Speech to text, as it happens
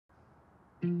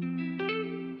Hey,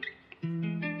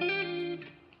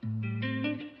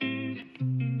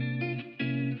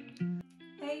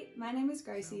 my name is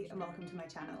Gracie and welcome to my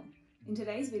channel. In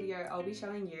today's video, I'll be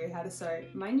showing you how to sew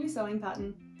my new sewing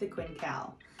pattern, the Quin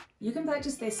Cowl. You can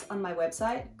purchase this on my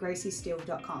website,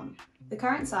 graciesteele.com. The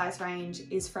current size range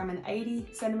is from an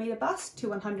 80cm bust to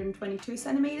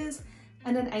 122cm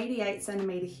and an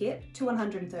 88cm hip to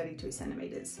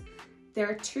 132cm. There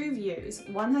are two views,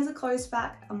 one has a closed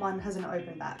back and one has an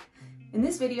open back. In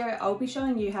this video, I'll be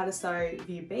showing you how to sew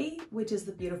View B, which is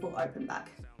the beautiful open back.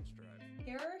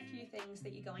 Here are a few things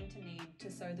that you're going to need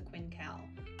to sew the Quin Cowl.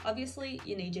 Obviously,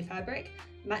 you need your fabric,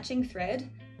 matching thread,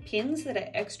 pins that are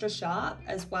extra sharp,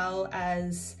 as well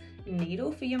as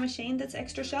needle for your machine that's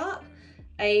extra sharp.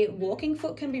 A walking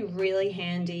foot can be really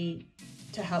handy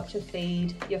to help to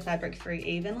feed your fabric through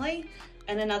evenly.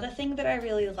 And another thing that I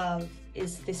really love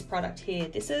is this product here.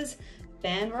 This is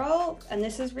band roll, and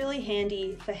this is really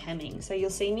handy for hemming. So you'll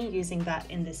see me using that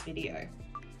in this video.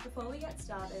 Before we get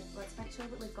started, let's make sure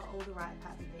that we've got all the right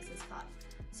pattern pieces cut.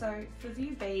 So for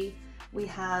View B, we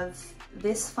have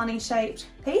this funny shaped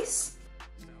piece.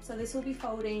 So this will be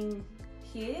folding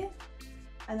here,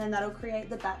 and then that'll create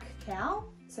the back cowl.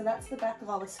 So that's the back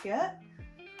lower skirt.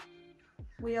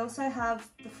 We also have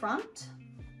the front.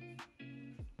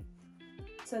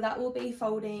 So that will be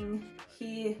folding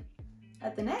here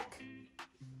at the neck.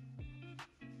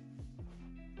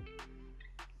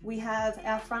 We have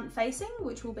our front facing,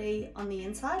 which will be on the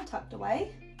inside, tucked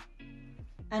away.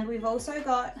 And we've also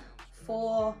got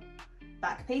 4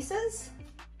 back pieces.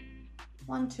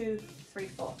 1, 2, 3,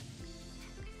 4.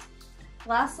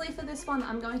 Lastly, for this one,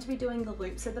 I'm going to be doing the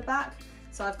loops at the back.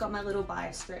 So I've got my little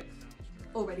bias strip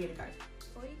all ready to go.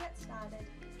 Before you get started,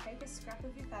 take a scrap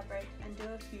of your fabric and do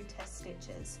a few test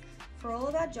stitches. For all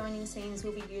of our joining seams,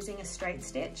 we'll be using a straight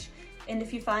stitch, and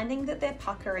if you're finding that they're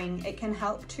puckering, it can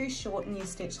help to shorten your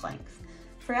stitch length.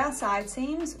 For our side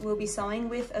seams, we'll be sewing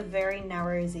with a very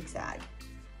narrow zigzag.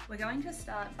 We're going to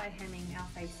start by hemming our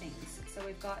facings. So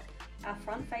we've got our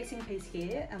front facing piece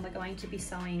here, and we're going to be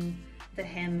sewing the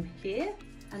hem here.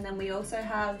 And then we also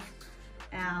have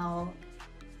our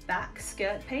back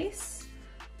skirt piece,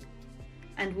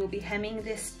 and we'll be hemming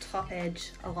this top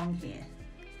edge along here.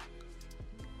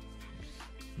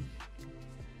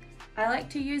 I like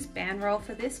to use band roll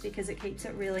for this because it keeps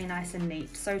it really nice and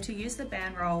neat. So to use the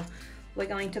band roll, we're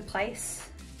going to place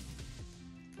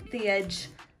the edge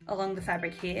along the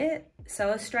fabric here, sew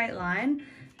a straight line,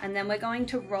 and then we're going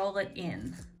to roll it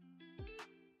in.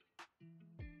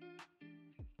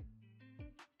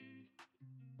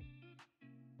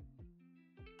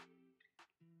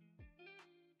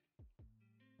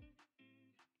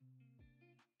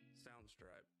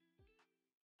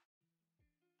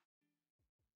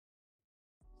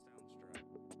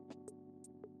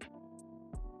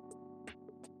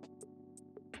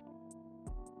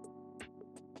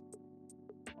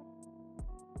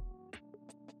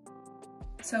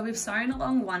 So we've sewn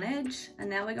along one edge, and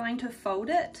now we're going to fold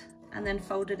it and then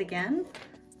fold it again,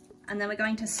 and then we're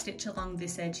going to stitch along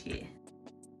this edge here.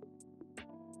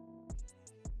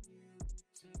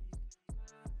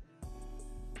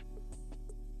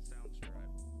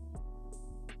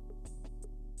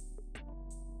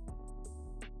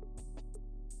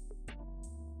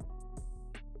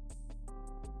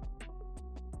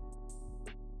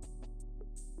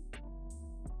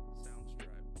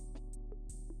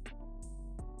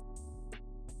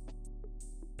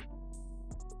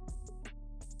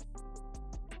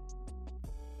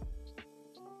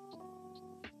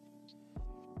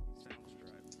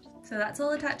 So that's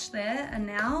all attached there, and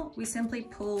now we simply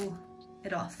pull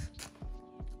it off.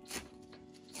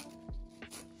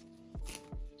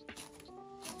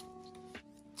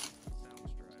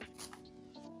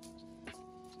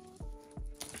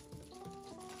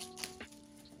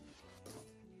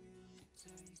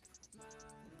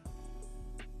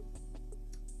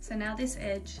 So now this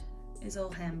edge is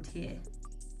all hemmed here.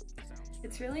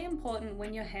 It's really important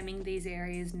when you're hemming these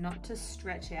areas not to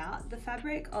stretch out the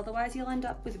fabric, otherwise you'll end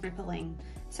up with rippling.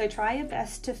 So try your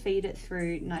best to feed it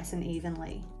through nice and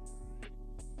evenly.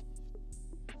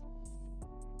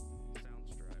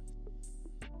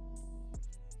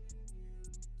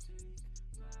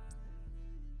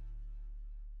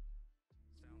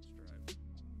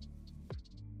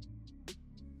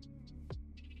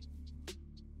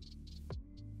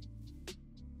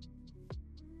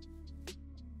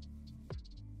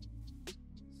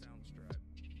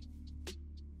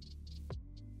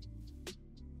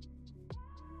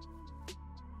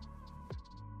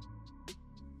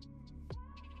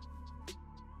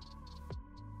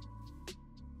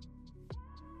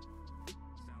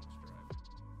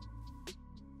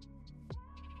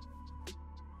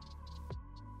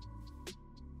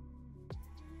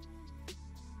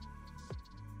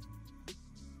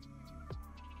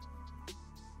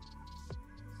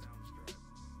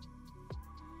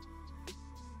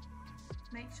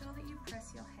 make sure that you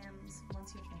press your hems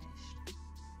once you're finished.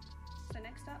 So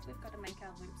next up, we've got to make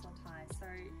our loops or ties. So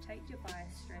take your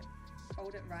bias strip,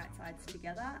 fold it right sides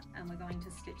together, and we're going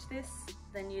to stitch this.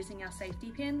 Then using our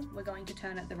safety pin, we're going to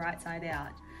turn it the right side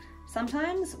out.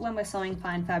 Sometimes when we're sewing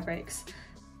fine fabrics,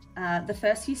 the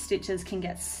first few stitches can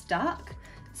get stuck.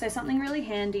 So something really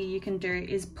handy you can do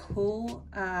is pull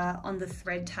on the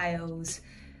thread tails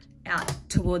out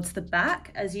towards the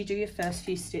back as you do your first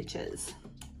few stitches.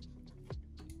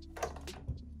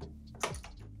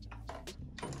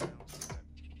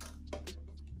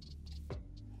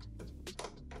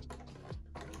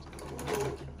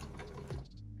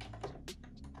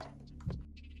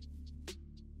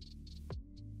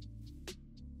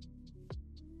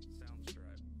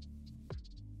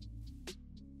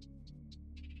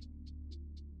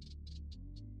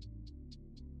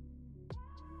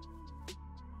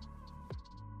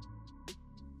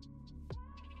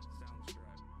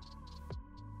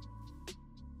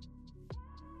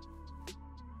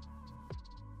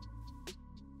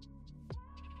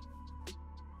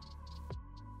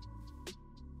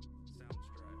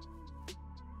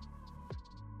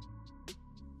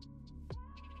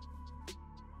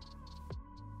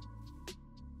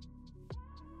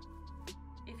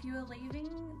 If you are leaving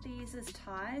these as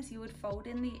ties, you would fold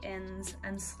in the ends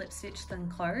and slip stitch them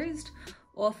closed,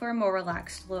 or for a more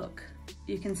relaxed look,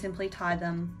 you can simply tie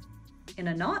them in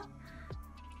a knot.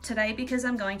 Today, because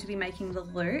I'm going to be making the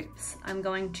loops, I'm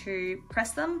going to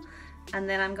press them and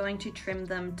then I'm going to trim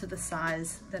them to the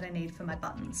size that I need for my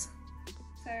buttons.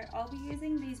 So I'll be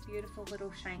using these beautiful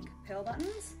little shank pearl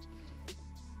buttons.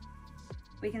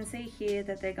 We can see here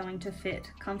that they're going to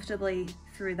fit comfortably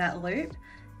through that loop,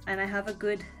 and I have a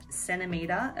good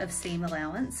centimetre of seam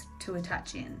allowance to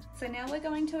attach in. So now we're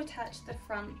going to attach the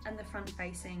front and the front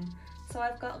facing. So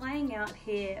I've got laying out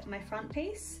here my front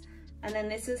piece, and then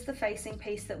this is the facing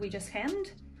piece that we just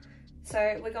hemmed.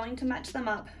 So we're going to match them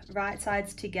up right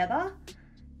sides together,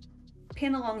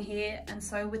 pin along here, and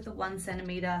sew with the 1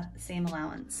 centimetre seam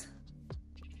allowance.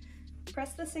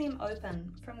 Press the seam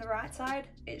open. From the right side,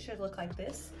 it should look like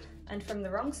this, and from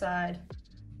the wrong side,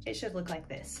 it should look like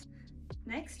this.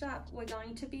 Next up, we're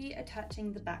going to be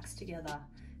attaching the backs together.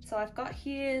 So I've got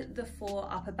here the 4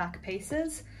 upper back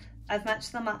pieces. I've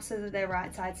matched them up so that they're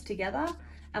right sides together,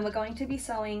 and we're going to be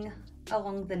sewing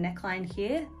along the neckline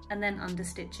here and then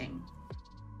understitching.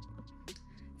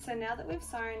 So now that we've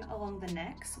sewn along the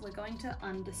necks, we're going to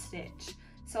understitch.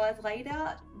 So I've laid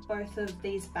out both of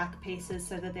these back pieces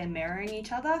so that they're mirroring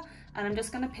each other, and I'm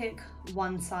just going to pick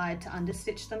one side to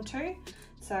understitch them to.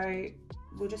 So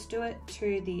we'll just do it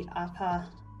to the upper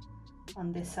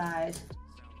on this side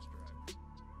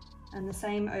and the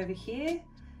same over here,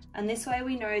 and this way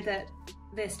we know that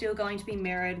they're still going to be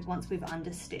mirrored once we've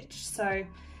understitched. So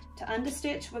to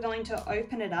understitch, we're going to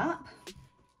open it up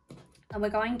and we're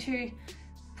going to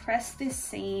press this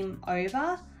seam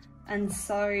over and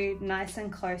sew nice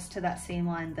and close to that seam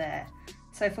line there.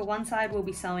 So for one side we'll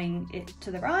be sewing it to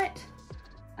the right,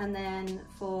 and then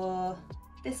for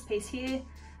this piece here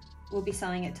we'll be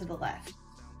sewing it to the left.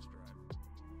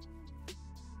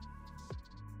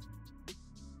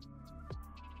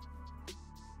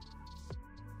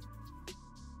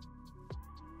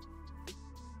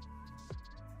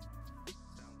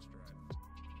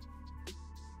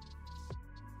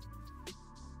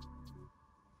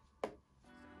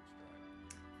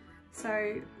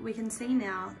 So we can see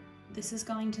now this is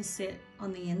going to sit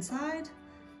on the inside,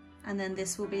 and then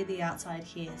this will be the outside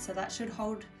here. So that should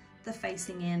hold the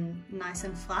facing in nice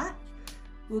and flat.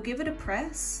 We'll give it a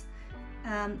press.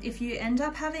 If you end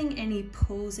up having any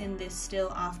pulls in this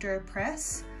still after a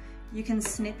press, you can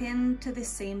snip into this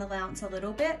seam allowance a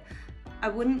little bit. I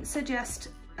wouldn't suggest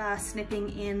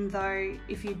snipping in though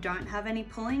if you don't have any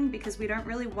pulling, because we don't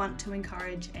really want to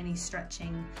encourage any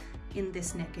stretching in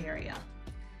this neck area.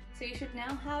 So you should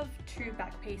now have 2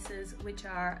 back pieces which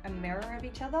are a mirror of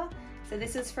each other. So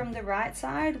this is from the right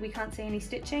side, we can't see any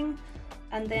stitching,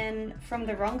 and then from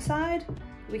the wrong side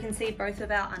we can see both of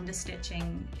our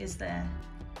understitching is there.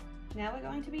 Now we're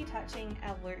going to be attaching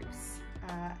our loops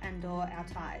and or our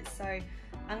ties. So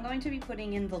I'm going to be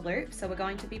putting in the loops, so we're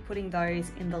going to be putting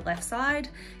those in the left side.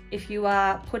 If you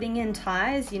are putting in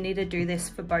ties, you need to do this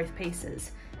for both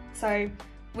pieces. So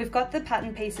we've got the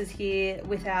pattern pieces here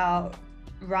with our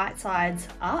right sides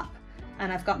up,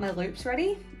 and I've got my loops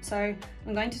ready. So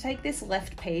I'm going to take this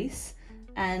left piece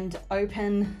and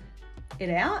open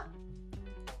it out.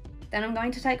 Then I'm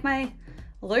going to take my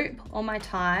loop or my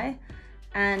tie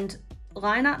and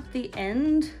line up the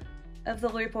end of the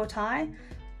loop or tie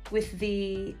with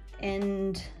the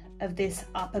end of this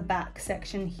upper back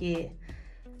section here.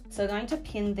 So we're going to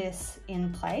pin this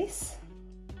in place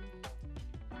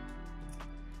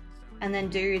and then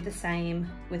do the same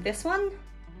with this one.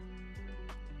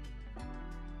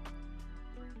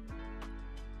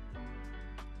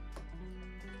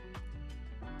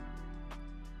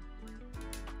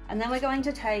 And then we're going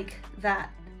to take that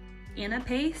inner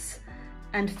piece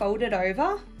and fold it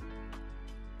over,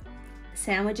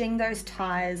 sandwiching those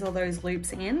ties or those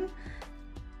loops in,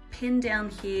 pin down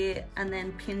here and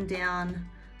then pin down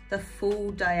the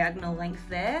full diagonal length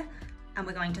there, and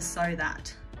we're going to sew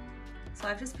that. So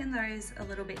I've just pinned those a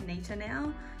little bit neater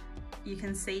now. You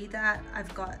can see that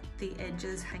I've got the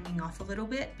edges hanging off a little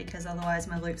bit because otherwise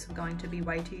my loops are going to be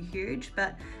way too huge.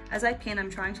 But as I pin, I'm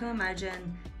trying to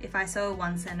imagine if I sew a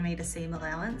 1 centimeter seam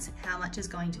allowance, how much is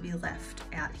going to be left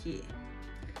out here.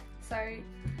 So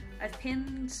I've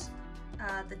pinned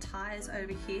the ties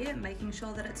over here, making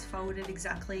sure that it's folded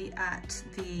exactly at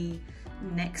the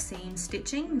neck seam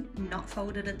stitching, not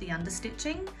folded at the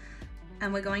understitching.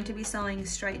 And we're going to be sewing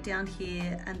straight down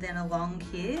here and then along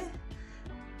here.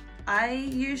 I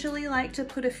usually like to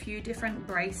put a few different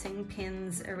bracing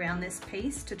pins around this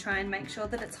piece to try and make sure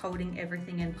that it's holding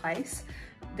everything in place.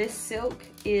 This silk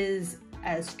is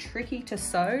as tricky to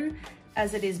sew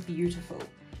as it is beautiful.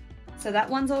 So that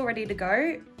one's all ready to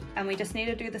go, and we just need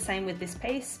to do the same with this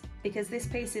piece. Because this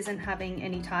piece isn't having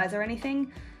any ties or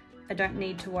anything, I don't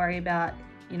need to worry about,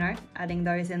 you know, adding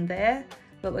those in there,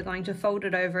 but we're going to fold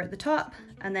it over at the top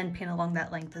and then pin along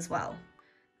that length as well.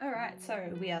 All right, so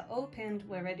we are all pinned,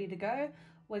 we're ready to go.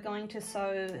 We're going to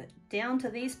sew down to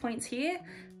these points here,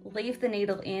 leave the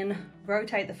needle in,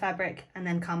 rotate the fabric, and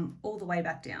then come all the way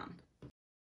back down.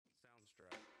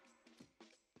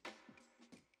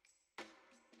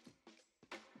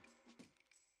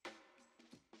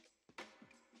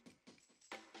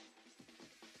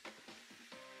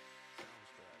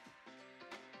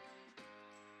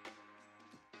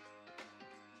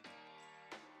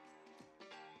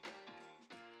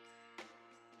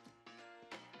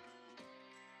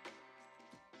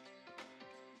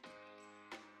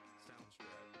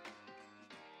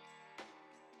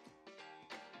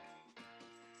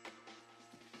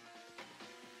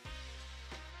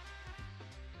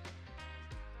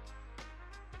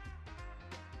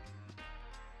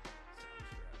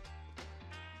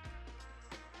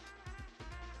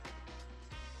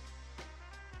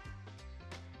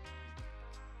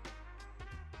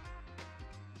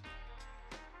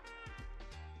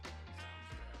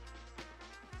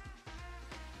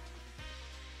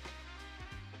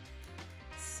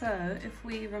 So if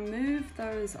we remove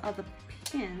those other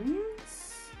pins,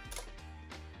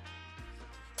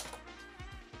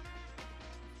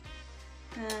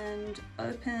 and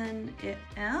open it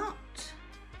out,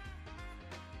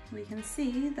 we can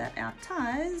see that our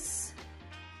ties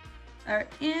are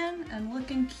in and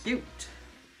looking cute.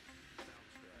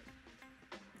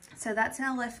 So that's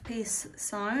our left piece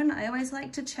sewn. I always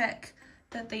like to check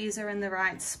that these are in the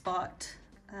right spot,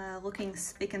 looking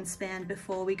spick and span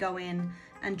before we go in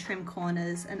and trim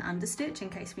corners and understitch in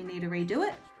case we need to redo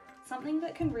it. Something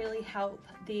that can really help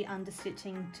the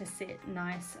understitching to sit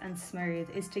nice and smooth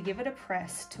is to give it a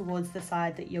press towards the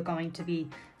side that you're going to be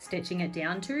stitching it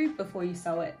down to before you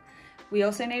sew it. We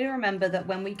also need to remember that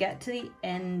when we get to the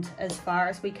end as far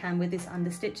as we can with this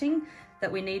understitching,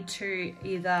 that we need to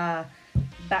either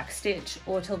backstitch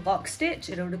or to lock stitch.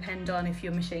 It'll depend on if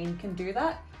your machine can do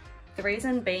that. The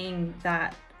reason being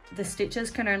that the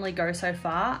stitches can only go so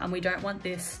far and we don't want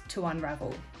this to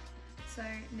unravel. So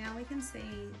now we can see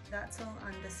that's all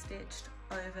understitched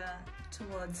over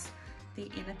towards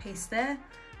the inner piece there.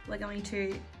 We're going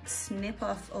to snip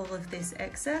off all of this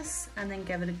excess and then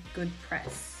give it a good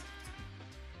press.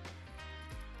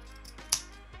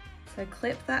 So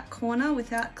clip that corner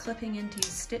without clipping into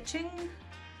your stitching,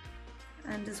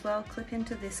 and as well clip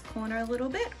into this corner a little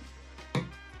bit.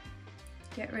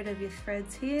 Get rid of your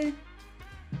threads here.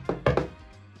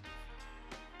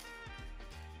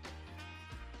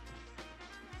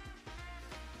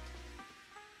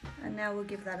 And now we'll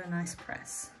give that a nice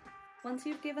press. Once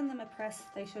you've given them a press,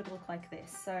 they should look like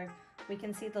this. So we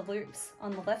can see the loops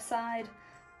on the left side.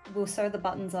 We'll sew the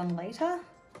buttons on later.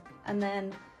 And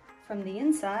then from the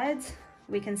insides,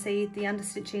 we can see the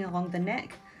understitching along the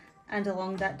neck and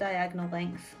along that diagonal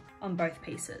length on both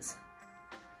pieces.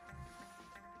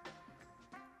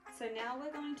 So now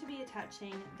we're going to be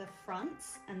attaching the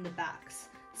fronts and the backs.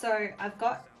 So I've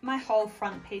got my whole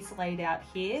front piece laid out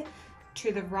here.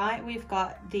 To the right, we've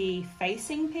got the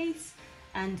facing piece,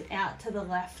 and out to the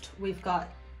left, we've got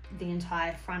the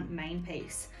entire front main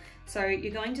piece. So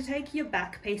you're going to take your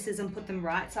back pieces and put them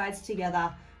right sides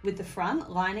together with the front,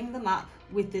 lining them up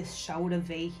with this shoulder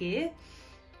V here.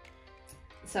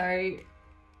 So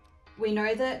we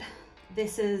know that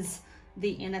this is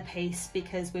the inner piece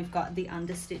because we've got the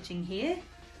understitching here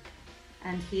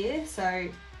and here. So,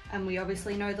 and we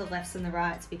obviously know the lefts and the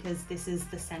rights because this is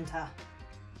the center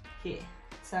here.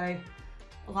 So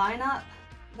line up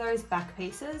those back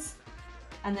pieces,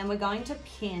 and then we're going to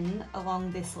pin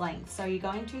along this length. So you're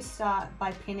going to start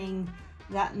by pinning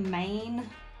that main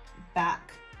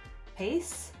back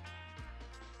piece,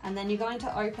 and then you're going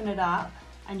to open it up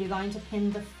and you're going to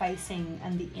pin the facing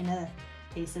and the inner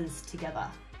pieces together.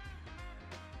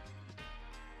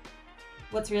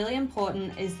 What's really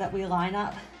important is that we line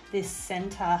up this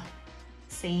center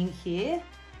seam here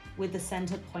with the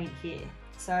center point here.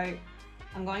 So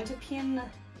I'm going to pin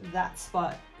that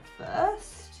spot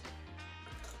first.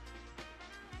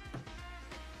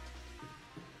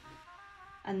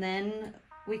 And then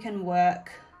we can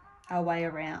work our way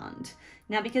around.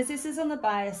 Now, because this is on the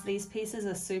bias, these pieces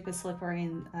are super slippery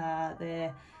and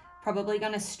they're probably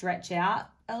going to stretch out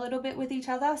a little bit with each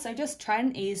other. So just try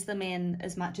and ease them in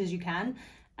as much as you can.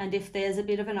 And if there's a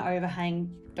bit of an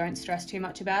overhang, don't stress too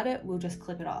much about it. We'll just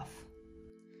clip it off.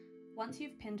 Once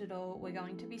you've pinned it all, we're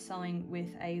going to be sewing with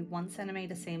a 1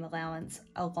 centimeter seam allowance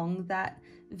along that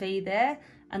V there.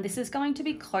 And this is going to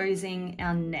be closing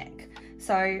our neck.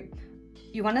 So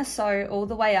you want to sew all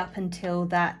the way up until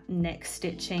that neck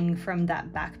stitching from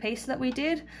that back piece that we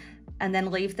did, and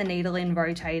then leave the needle in,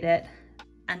 rotate it,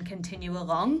 and continue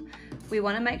along. We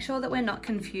want to make sure that we're not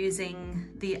confusing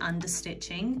the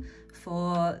understitching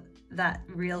for that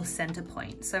real center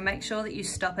point. So make sure that you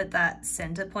stop at that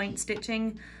center point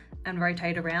stitching and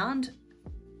rotate around.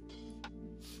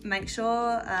 Make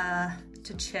sure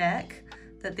to check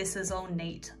that this is all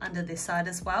neat under this side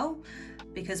as well,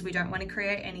 because we don't want to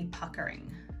create any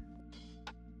puckering.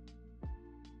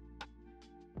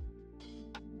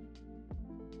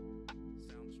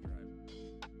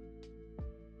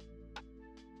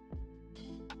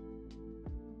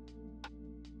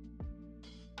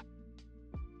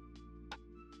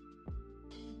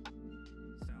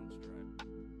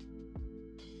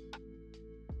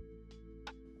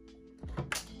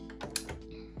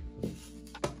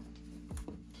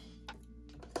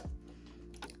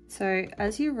 So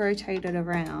as you rotate it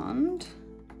around,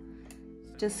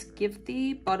 just give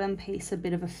the bottom piece a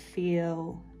bit of a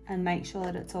feel and make sure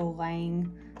that it's all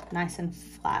laying nice and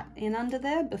flat in under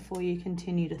there before you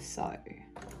continue to sew.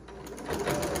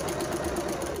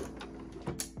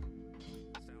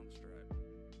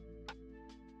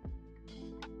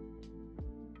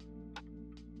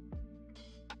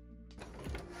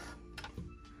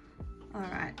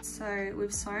 Alright, so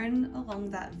we've sewn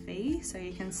along that V, so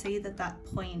you can see that that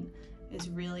point is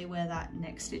really where that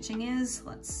neck stitching is.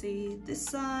 Let's see this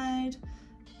side.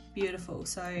 Beautiful,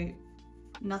 so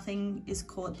nothing is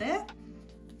caught there.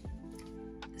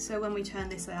 So when we turn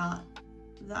this out,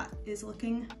 that is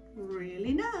looking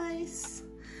really nice.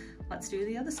 Let's do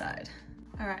the other side.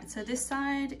 Alright, so this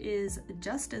side is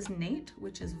just as neat,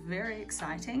 which is very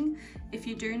exciting. If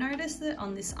you do notice that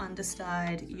on this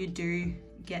underside you do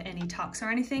get any tucks or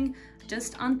anything,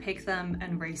 just unpick them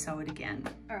and re-sew it again.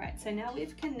 Alright, so now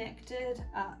we've connected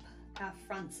up our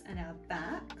fronts and our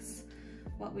backs.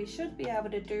 What we should be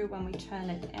able to do when we turn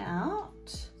it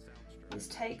out is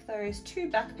take those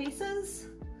two back pieces,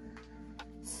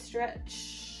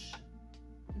 stretch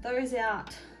those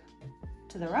out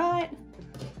to the right,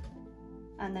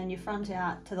 and then your front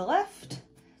out to the left.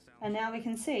 And now we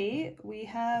can see we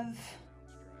have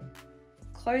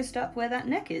closed up where that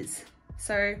neck is.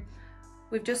 So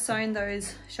we've just sewn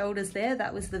those shoulders there,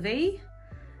 that was the V,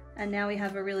 and now we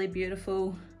have a really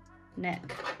beautiful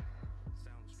neck.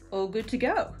 All good to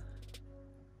go.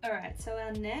 All right, so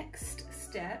our next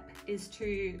step is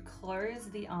to close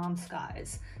the arm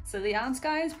skies. So the arm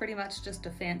sky is pretty much just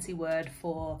a fancy word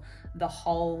for the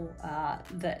hole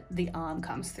that the arm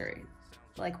comes through,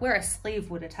 like where a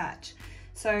sleeve would attach.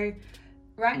 So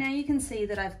right now you can see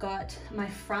that I've got my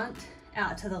front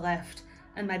out to the left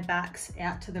and my back's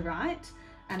out to the right,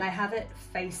 and I have it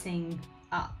facing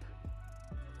up.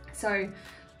 So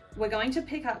we're going to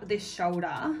pick up this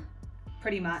shoulder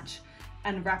pretty much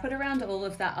and wrap it around all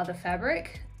of that other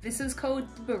fabric. This is called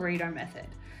the burrito method.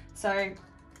 So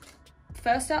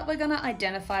first up, we're gonna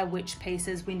identify which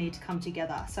pieces we need to come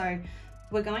together. So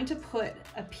we're going to put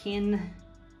a pin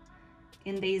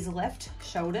in these left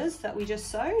shoulders that we just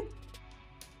sewed.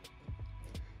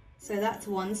 So that's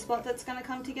one spot that's gonna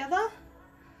come together.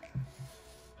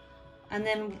 And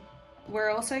then we're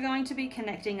also going to be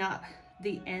connecting up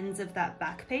the ends of that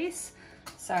back piece.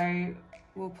 So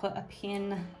we'll put a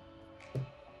pin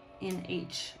in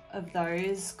each of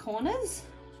those corners.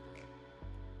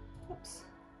 Oops.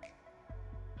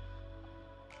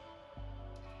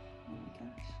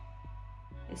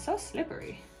 is so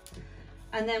slippery.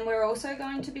 And then we're also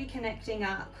going to be connecting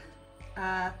up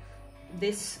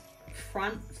this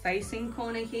front facing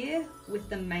corner here with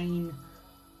the main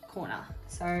corner.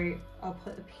 So I'll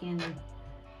put the pin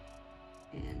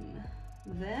in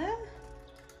there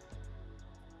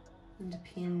and a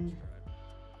pin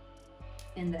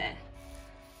in there.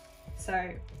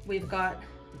 So we've got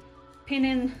pin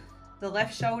in the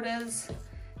left shoulders,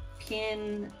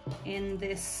 pin in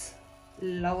this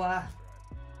lower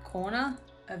corner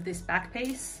of this back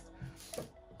piece,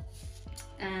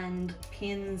 and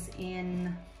pins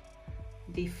in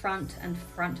the front and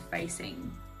front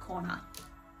facing corner.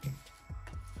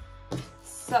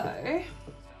 So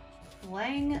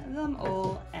laying them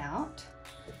all out,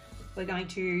 we're going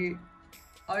to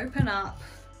open up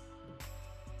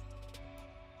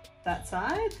that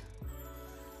side.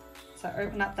 So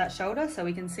open up that shoulder so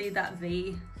we can see that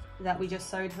V that we just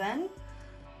sewed then.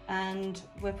 And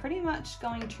we're pretty much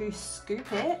going to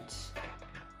scoop it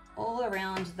all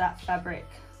around that fabric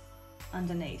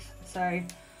underneath. So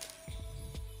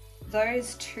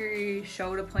those two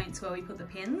shoulder points where we put the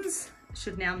pins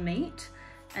should now meet,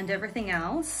 and everything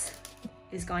else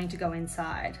is going to go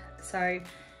inside. So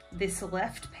this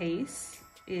left piece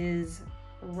is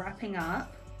wrapping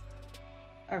up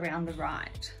around the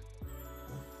right.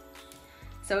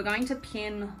 So we're going to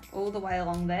pin all the way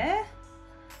along there,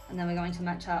 and then we're going to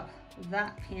match up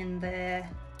that pin there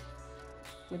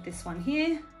with this one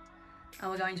here,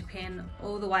 and we're going to pin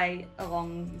all the way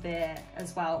along there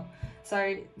as well.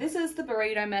 So this is the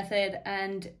burrito method,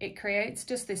 and it creates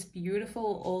just this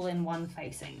beautiful all-in-one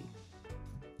facing.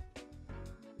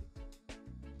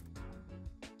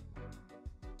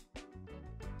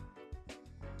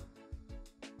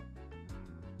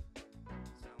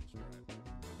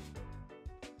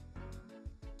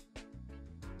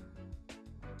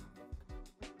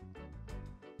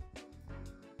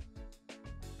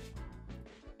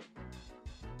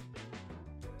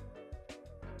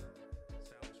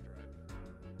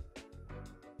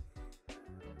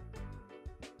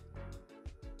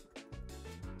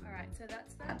 So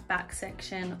that's that back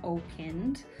section all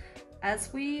pinned.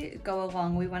 As we go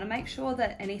along, we want to make sure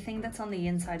that anything that's on the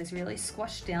inside is really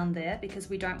squashed down there, because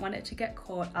we don't want it to get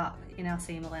caught up in our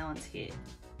seam allowance here.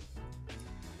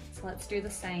 So let's do the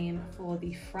same for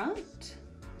the front.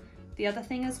 The other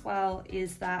thing as well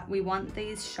is that we want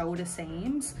these shoulder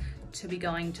seams to be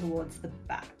going towards the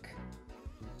back.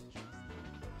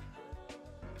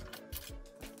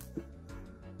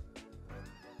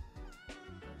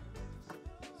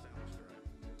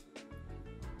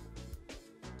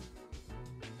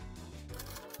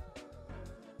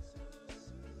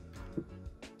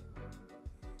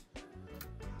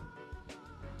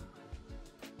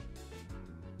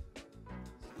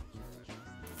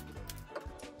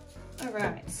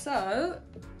 Alright, so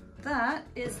that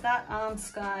is that arm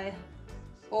sky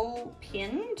all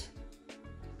pinned.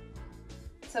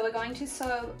 So we're going to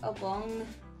sew along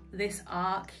this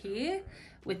arc here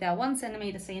with our 1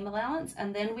 centimeter seam allowance,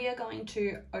 and then we are going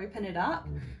to open it up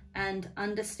and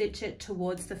understitch it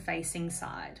towards the facing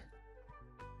side.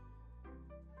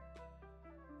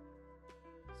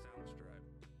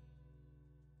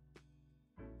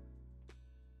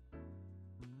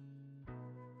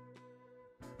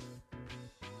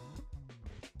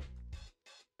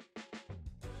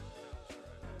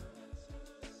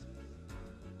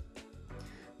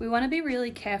 We want to be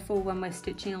really careful when we're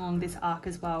stitching along this arc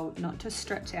as well, not to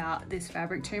stretch out this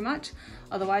fabric too much.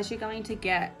 Otherwise you're going to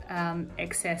get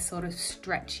excess sort of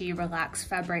stretchy, relaxed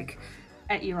fabric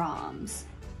at your arms.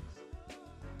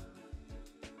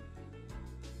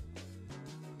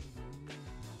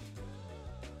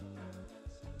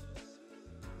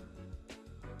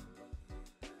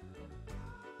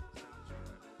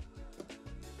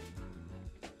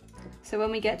 So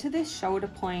when we get to this shoulder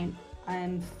point,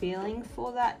 I'm feeling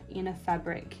for that inner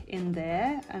fabric in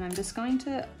there, and I'm just going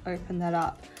to open that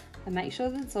up and make sure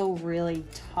that it's all really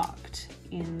tucked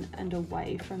in and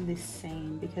away from this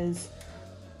seam, because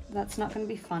that's not going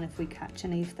to be fun if we catch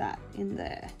any of that in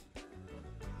there.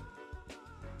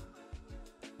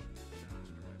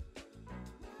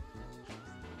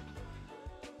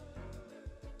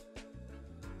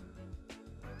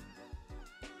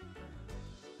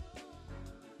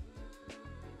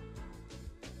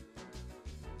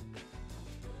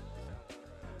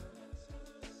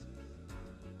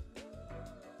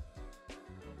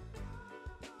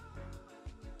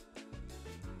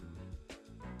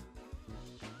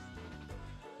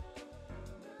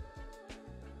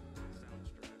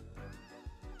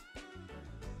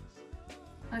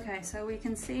 Okay, so we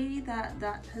can see that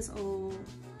that has all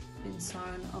been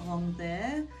sewn along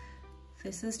there.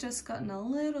 This has just gotten a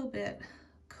little bit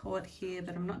caught here,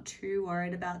 but I'm not too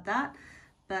worried about that.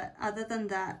 But other than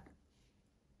that,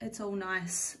 it's all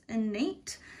nice and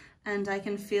neat. And I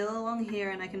can feel along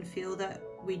here, and I can feel that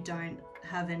we don't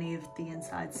have any of the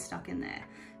insides stuck in there.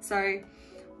 So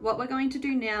what we're going to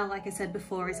do now, like I said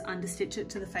before, is understitch it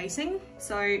to the facing.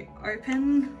 So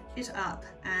open it up,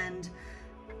 and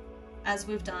as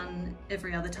we've done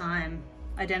every other time,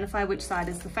 identify which side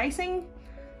is the facing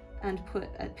and put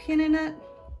a pin in it.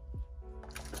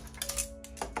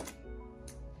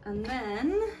 And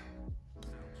then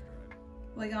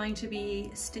we're going to be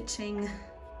stitching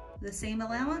the seam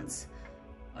allowance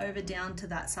over down to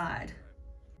that side.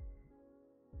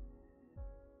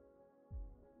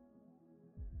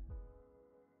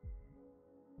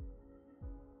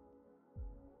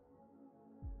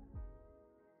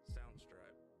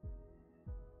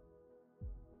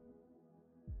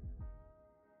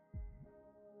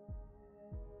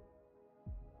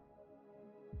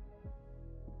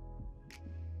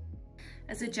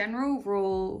 As a general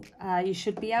rule, you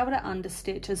should be able to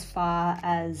understitch as far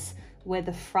as where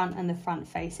the front and the front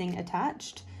facing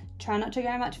attached. Try not to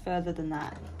go much further than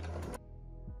that.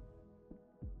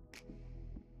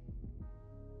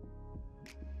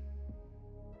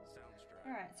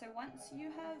 Alright, so once you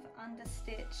have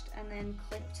understitched and then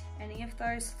clipped any of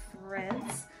those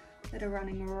threads that are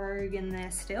running rogue in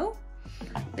there still,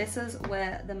 this is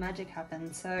where the magic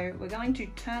happens. So we're going to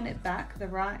turn it back the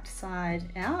right side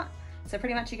out. So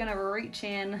pretty much you're going to reach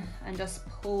in and just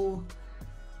pull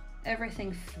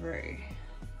everything through.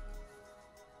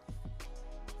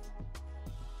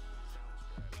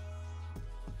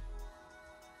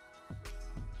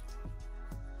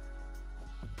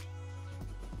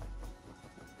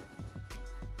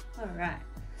 All right,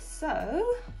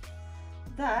 so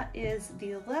that is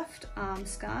the left arm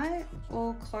sky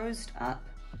all closed up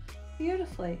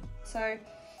beautifully. So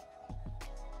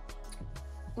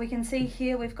we can see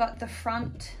here we've got the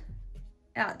front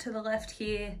out to the left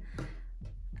here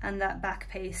and that back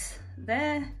piece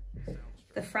there.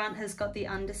 The front has got the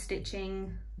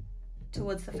understitching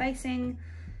towards the facing,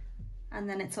 and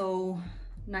then it's all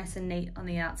nice and neat on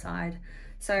the outside.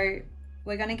 So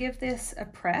we're going to give this a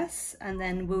press and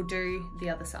then we'll do the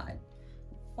other side.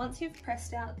 Once you've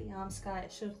pressed out the arm sky,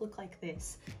 it should look like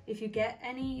this. If you get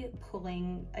any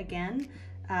pulling again,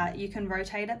 you can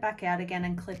rotate it back out again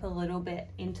and clip a little bit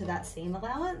into that seam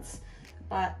allowance.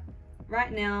 But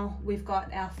right now we've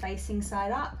got our facing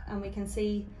side up and we can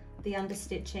see the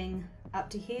understitching up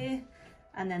to here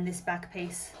and then this back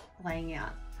piece laying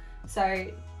out.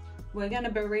 So we're going to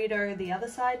burrito the other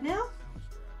side now.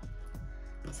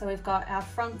 So we've got our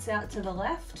fronts out to the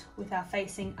left with our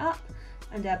facing up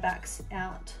and our backs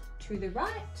out to the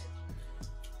right.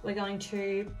 We're going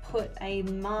to put a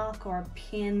mark or a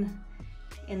pin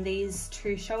in these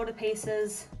two shoulder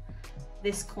pieces,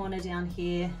 this corner down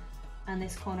here and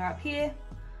this corner up here.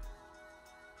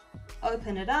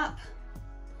 Open it up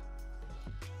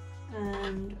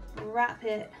and wrap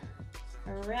it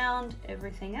around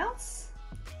everything else.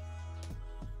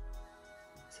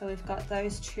 So we've got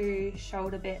those two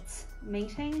shoulder bits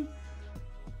meeting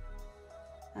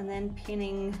and then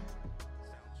pinning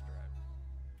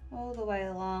all the way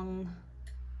along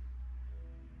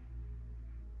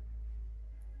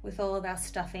with all of our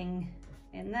stuffing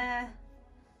in there,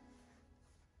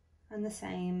 and the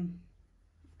same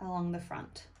along the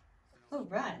front. All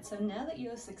right, so now that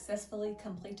you have successfully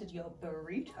completed your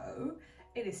burrito,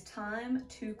 it is time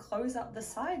to close up the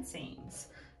side seams.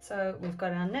 So we've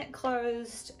got our neck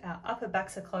closed, our upper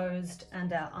backs are closed,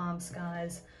 and our arm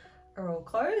skies are all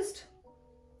closed.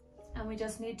 And we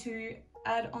just need to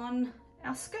add on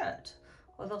our skirt,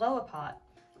 or the lower part.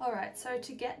 All right, so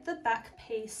to get the back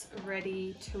piece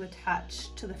ready to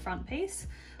attach to the front piece,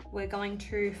 we're going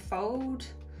to fold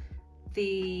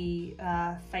the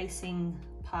facing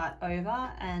part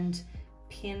over and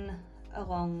pin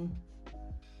along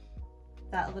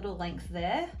that little length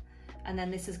there. And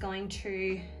then this is going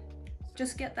to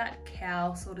just get that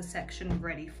cowl sort of section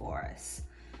ready for us.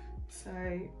 So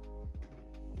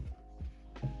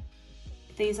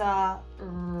these are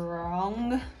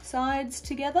wrong sides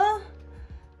together,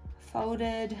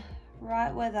 folded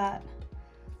right where that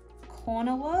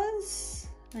corner was.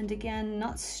 And again,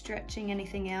 not stretching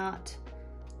anything out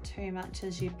too much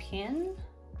as you pin.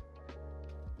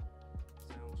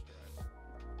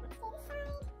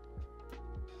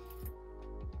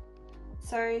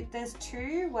 So there's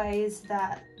two ways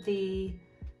that the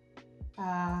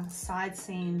side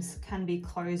seams can be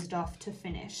closed off to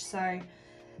finish. So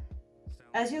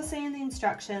as you'll see in the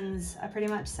instructions, I pretty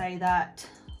much say that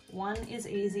one is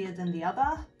easier than the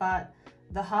other, but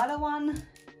the harder one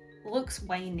looks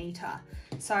way neater.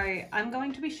 So I'm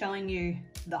going to be showing you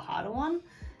the harder one.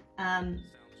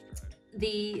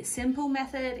 The simple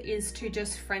method is to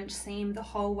just French seam the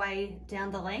whole way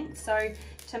down the length. So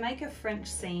to make a French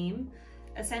seam,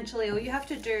 essentially all you have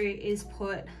to do is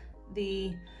put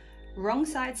the wrong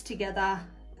sides together,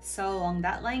 sew along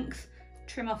that length,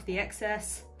 trim off the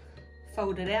excess,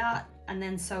 fold it out, and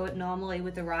then sew it normally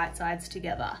with the right sides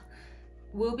together.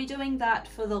 We'll be doing that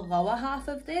for the lower half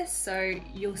of this, so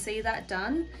you'll see that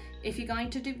done. If you're going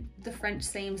to do the French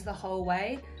seams the whole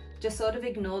way, just sort of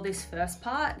ignore this first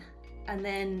part and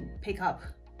then pick up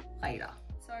later.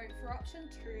 So for option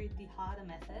 2, the harder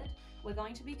method, we're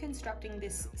going to be constructing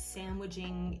this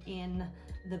sandwiching in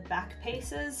the back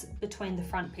pieces between the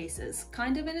front pieces,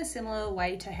 kind of in a similar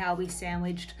way to how we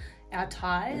sandwiched our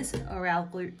ties or our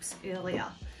loops earlier.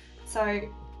 So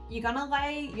you're gonna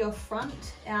lay your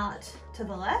front out to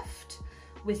the left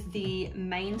with the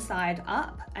main side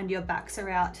up and your backs are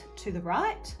out to the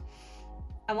right.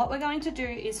 And what we're going to do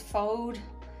is fold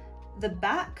the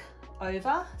back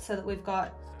over so that we've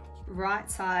got right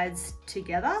sides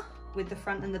together with the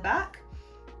front and the back.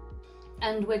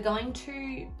 And we're going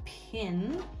to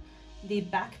pin the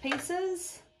back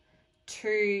pieces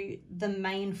to the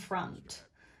main front.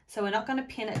 So we're not going to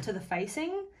pin it to the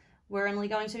facing, we're only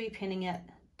going to be pinning it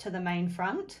to the main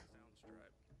front.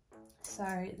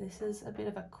 So this is a bit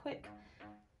of a quick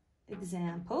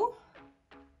example.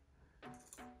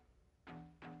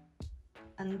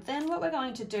 And then what we're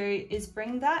going to do is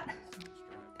bring that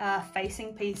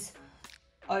facing piece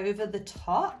over the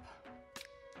top.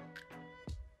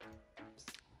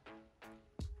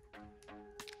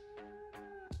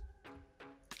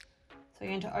 So you're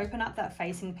going to open up that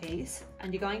facing piece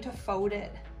and you're going to fold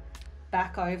it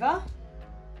back over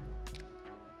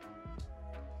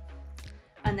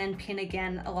and then pin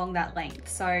again along that length.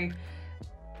 So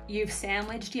you've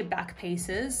sandwiched your back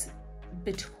pieces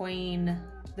between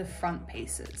the front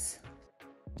pieces.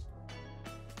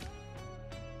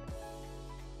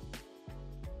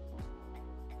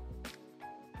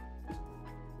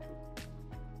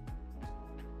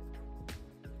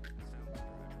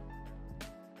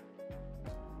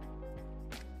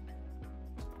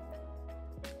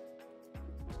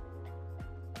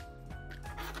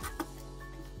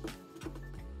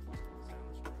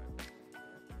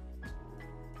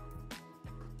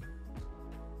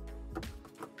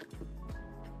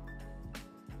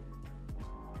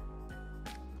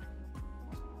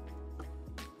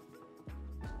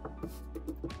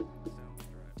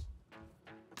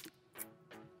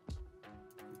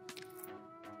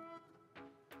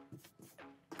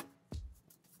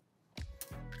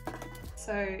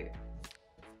 So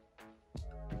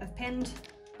I've pinned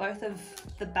both of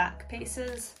the back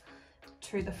pieces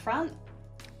to the front,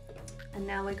 and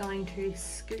now we're going to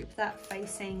scoop that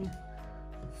facing,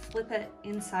 flip it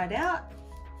inside out,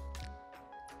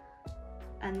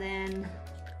 and then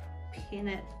pin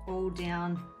it all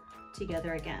down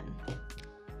together again.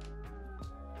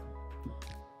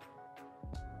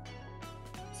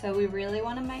 So we really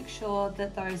want to make sure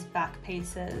that those back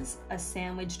pieces are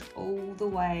sandwiched all the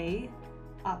way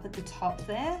up at the top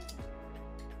there,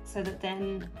 so that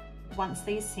then once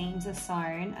these seams are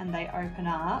sewn and they open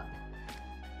up,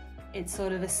 it's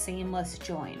sort of a seamless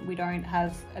join. We don't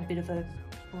have a bit of a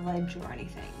ledge or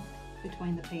anything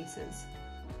between the pieces.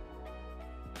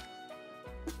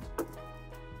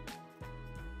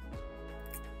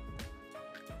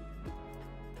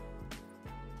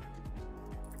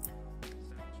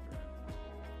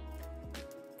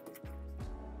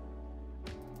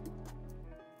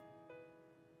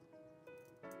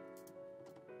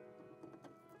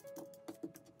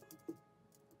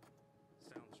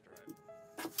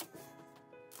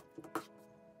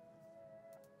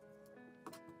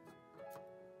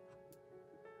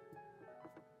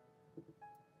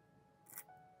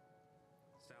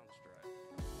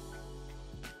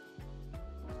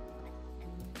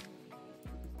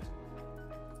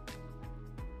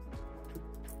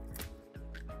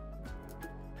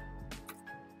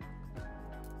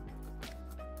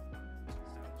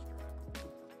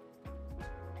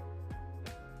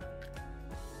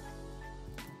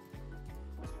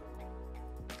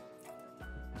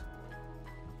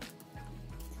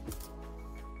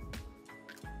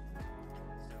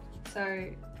 So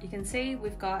you can see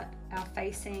we've got our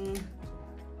facing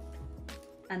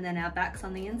and then our backs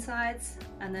on the insides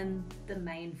and then the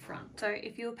main front. So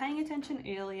if you were paying attention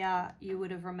earlier, you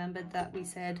would have remembered that we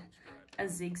said a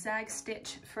zigzag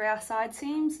stitch for our side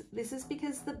seams. This is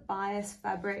because the bias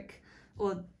fabric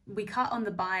or we cut on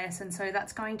the bias, and so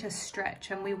that's going to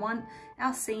stretch, and we want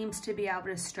our seams to be able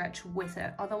to stretch with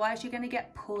it. Otherwise you're going to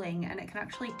get pulling and it can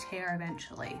actually tear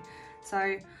eventually.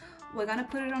 So we're going to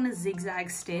put it on a zigzag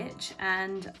stitch,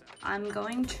 and I'm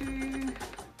going to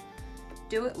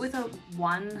do it with a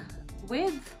 1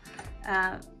 width.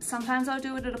 Sometimes I'll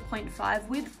do it at a 0.5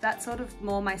 width. That's sort of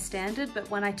more my standard, but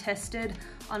when I tested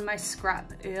on my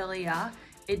scrap earlier,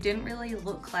 it didn't really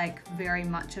look like very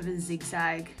much of a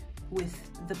zigzag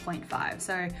with the 0.5.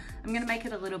 So I'm gonna make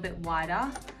it a little bit wider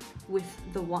with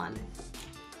the 1.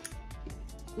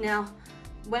 Now,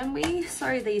 when we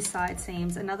sew these side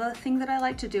seams, another thing that I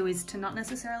like to do is to not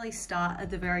necessarily start at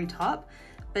the very top,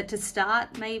 but to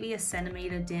start maybe a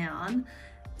centimetre down,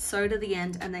 sew to the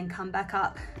end, and then come back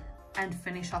up and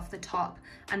finish off the top.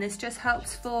 And this just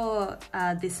helps for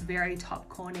this very top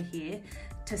corner here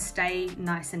to stay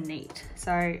nice and neat.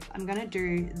 So I'm gonna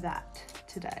do that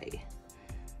today.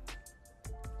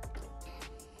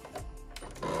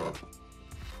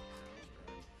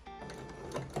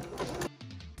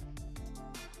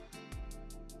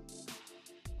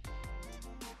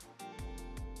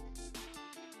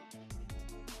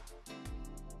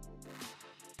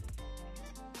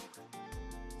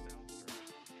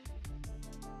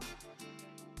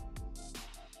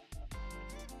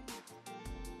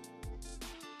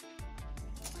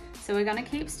 So we're going to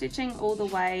keep stitching all the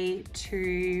way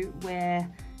to where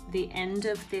the end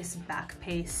of this back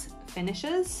piece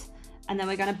finishes, and then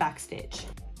we're going to back stitch.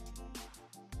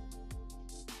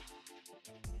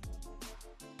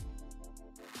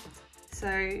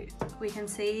 So we can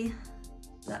see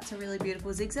that's a really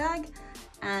beautiful zigzag,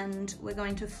 and we're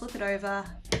going to flip it over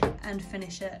and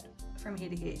finish it from here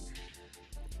to here.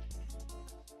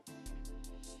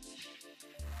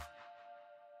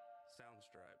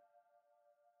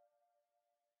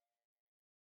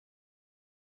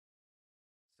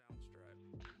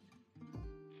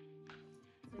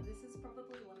 So this is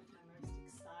probably one of my most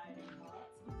exciting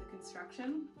parts of the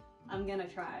construction. I'm gonna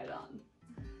try it on.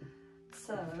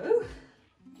 So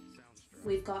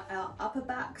we've got our upper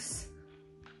backs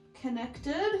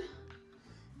connected.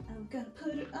 I'm gonna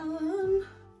put it on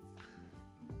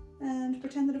and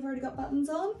pretend that I've already got buttons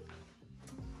on.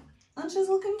 Aren't you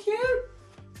looking cute?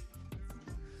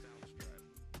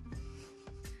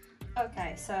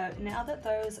 Okay, so now that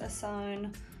those are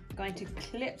sewn, I'm going to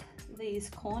clip these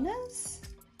corners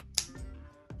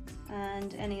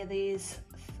and any of these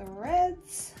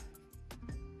threads.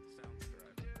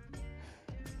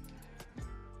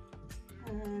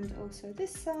 And also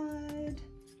this side.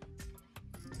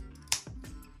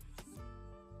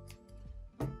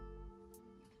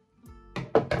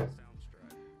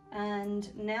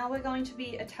 And now we're going to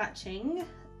be attaching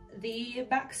the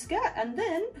back skirt, and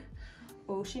then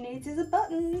all she needs is a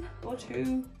button or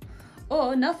two,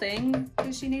 or nothing,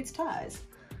 because she needs ties.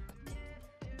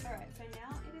 Alright, so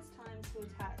now it is time to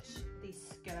attach the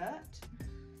skirt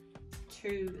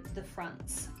to the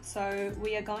fronts. So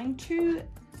we are going to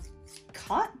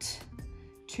cut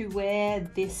to where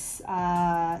this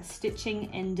stitching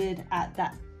ended at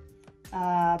that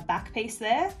back piece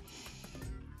there.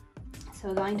 So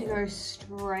we're going to go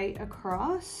straight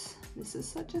across. This is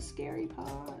such a scary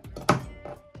part.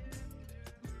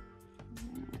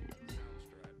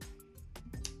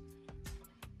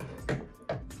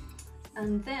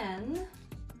 And then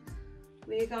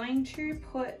we're going to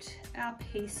put our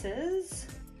pieces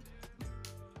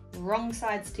wrong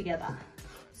sides together.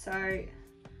 So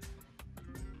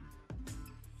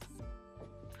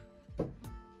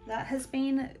that has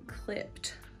been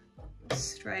clipped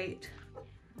straight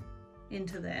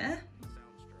into there.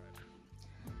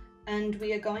 And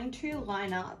we are going to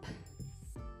line up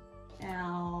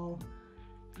our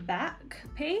back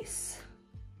piece.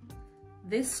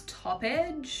 This top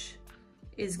edge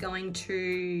is going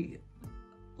to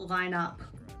line up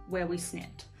where we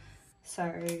snip.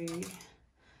 So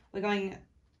we're going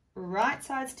right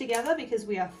sides together because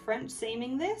we are French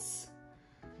seaming this.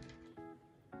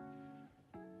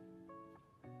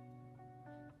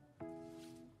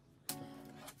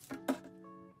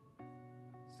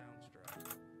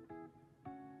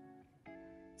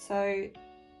 So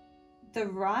the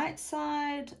right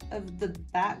side of the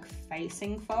back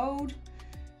facing fold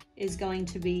is going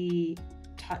to be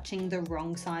touching the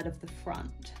wrong side of the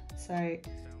front. So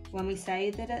when we say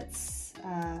that it's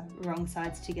wrong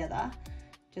sides together,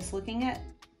 just looking at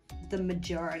the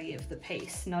majority of the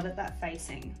piece, not at that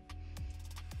facing.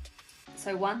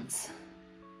 So once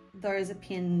those are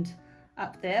pinned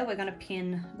up there, we're going to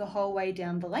pin the whole way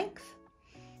down the length.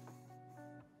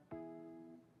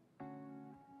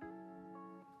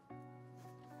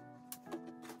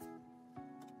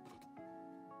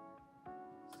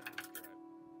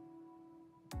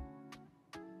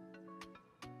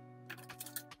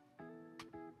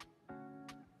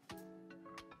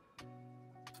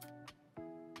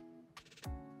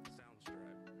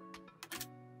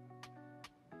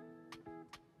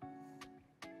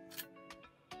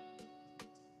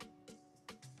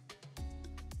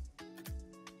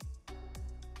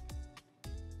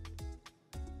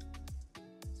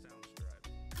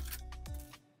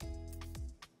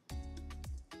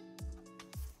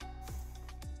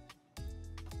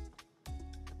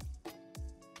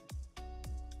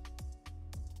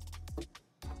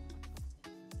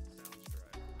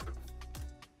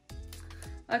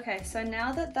 Okay, so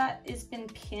now that that has been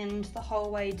pinned the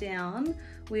whole way down,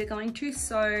 we're going to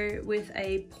sew with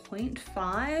a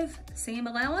 0.5 seam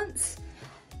allowance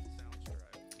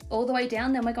all the way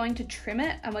down. Then we're going to trim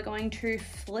it and we're going to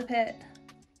flip it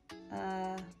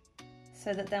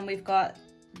so that then we've got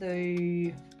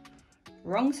the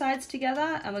wrong sides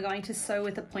together, and we're going to sew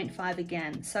with a 0.5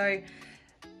 again. So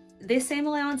this seam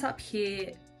allowance up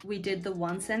here, we did the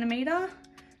 1 centimeter.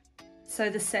 So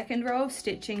the second row of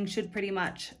stitching should pretty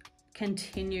much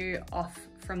continue off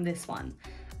from this one.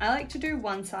 I like to do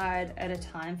one side at a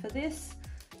time for this.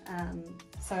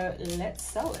 So let's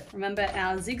sew it. Remember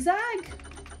our zigzag?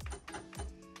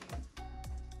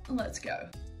 Let's go.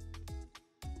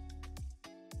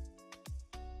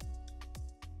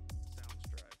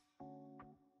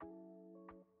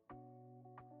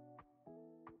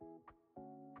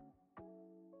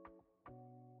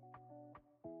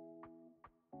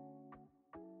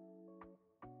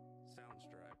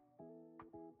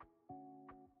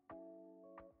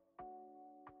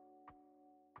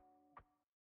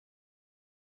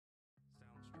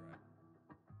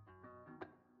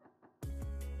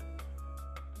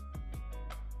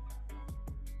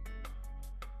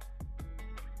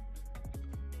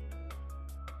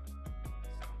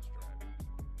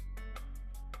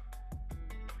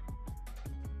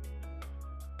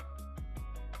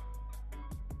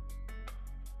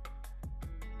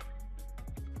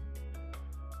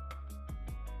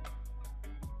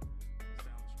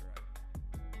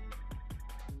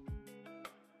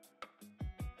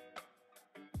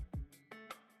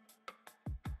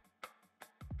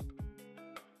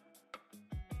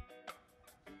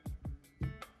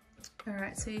 All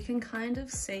right, so you can kind of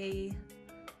see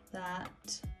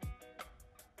that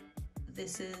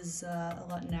this is a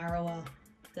lot narrower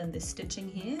than this stitching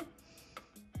here.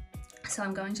 So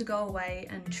I'm going to go away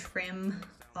and trim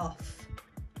off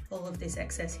all of this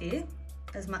excess here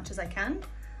as much as I can.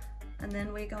 And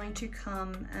then we're going to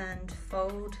come and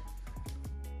fold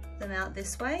them out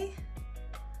this way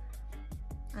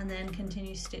and then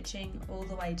continue stitching all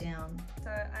the way down.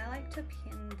 So I like to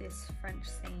pin this French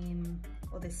seam,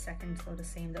 or this second sort of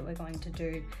seam that we're going to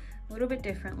do, a little bit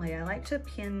differently. I like to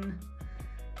pin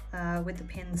with the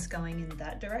pins going in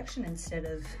that direction instead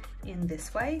of in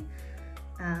this way.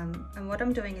 And what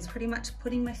I'm doing is pretty much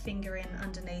putting my finger in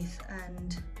underneath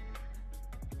and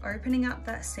opening up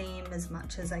that seam as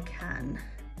much as I can.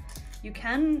 You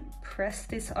can press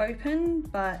this open,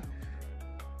 but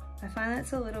I find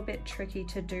that's a little bit tricky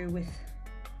to do with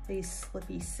these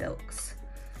slippy silks.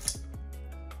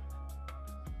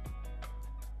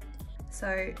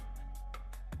 So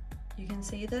you can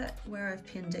see that where I've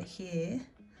pinned it here,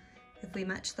 if we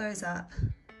match those up,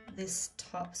 this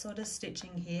top sort of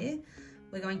stitching here,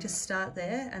 we're going to start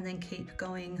there and then keep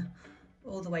going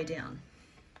all the way down.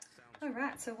 All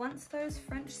right, so once those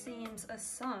French seams are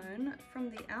sewn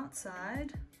from the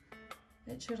outside,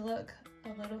 it should look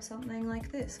a little something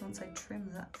like this once I trim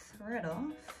that thread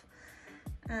off.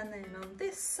 And then on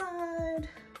this side,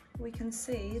 we can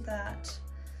see that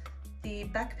the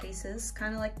back pieces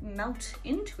kind of like melt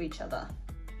into each other.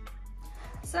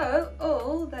 So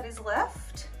all that is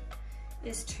left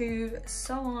is to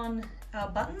sew on our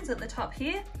buttons at the top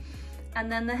here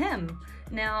and then the hem.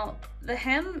 Now the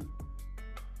hem,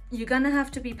 you're gonna have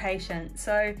to be patient.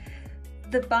 So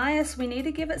the bias, we need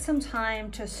to give it some time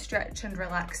to stretch and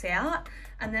relax out,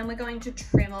 and then we're going to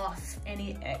trim off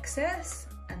any excess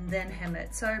and then hem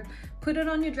it. So put it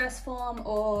on your dress form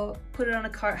or put it on a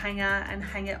coat hanger and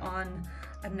hang it on,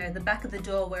 I don't know, the back of the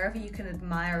door, wherever you can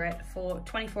admire it for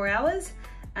 24 hours,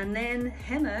 and then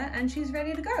hem it and she's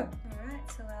ready to go. All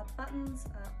right, so our buttons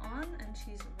are on and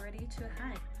she's ready to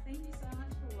hang. Thank you so much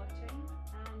for watching,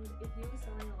 and if you were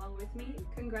sewing along with me,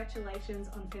 congratulations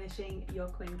on finishing your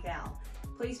Quin Cowl.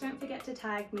 Please don't forget to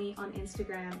tag me on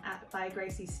Instagram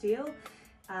 @ByGracieSteele.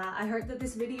 I hope that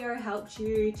this video helped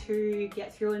you to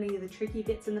get through any of the tricky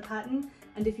bits in the pattern,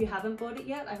 and if you haven't bought it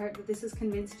yet, I hope that this has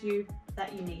convinced you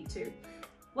that you need to.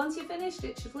 Once you're finished,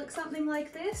 it should look something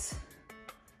like this.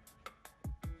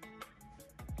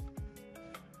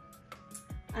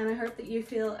 And I hope that you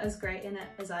feel as great in it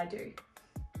as I do.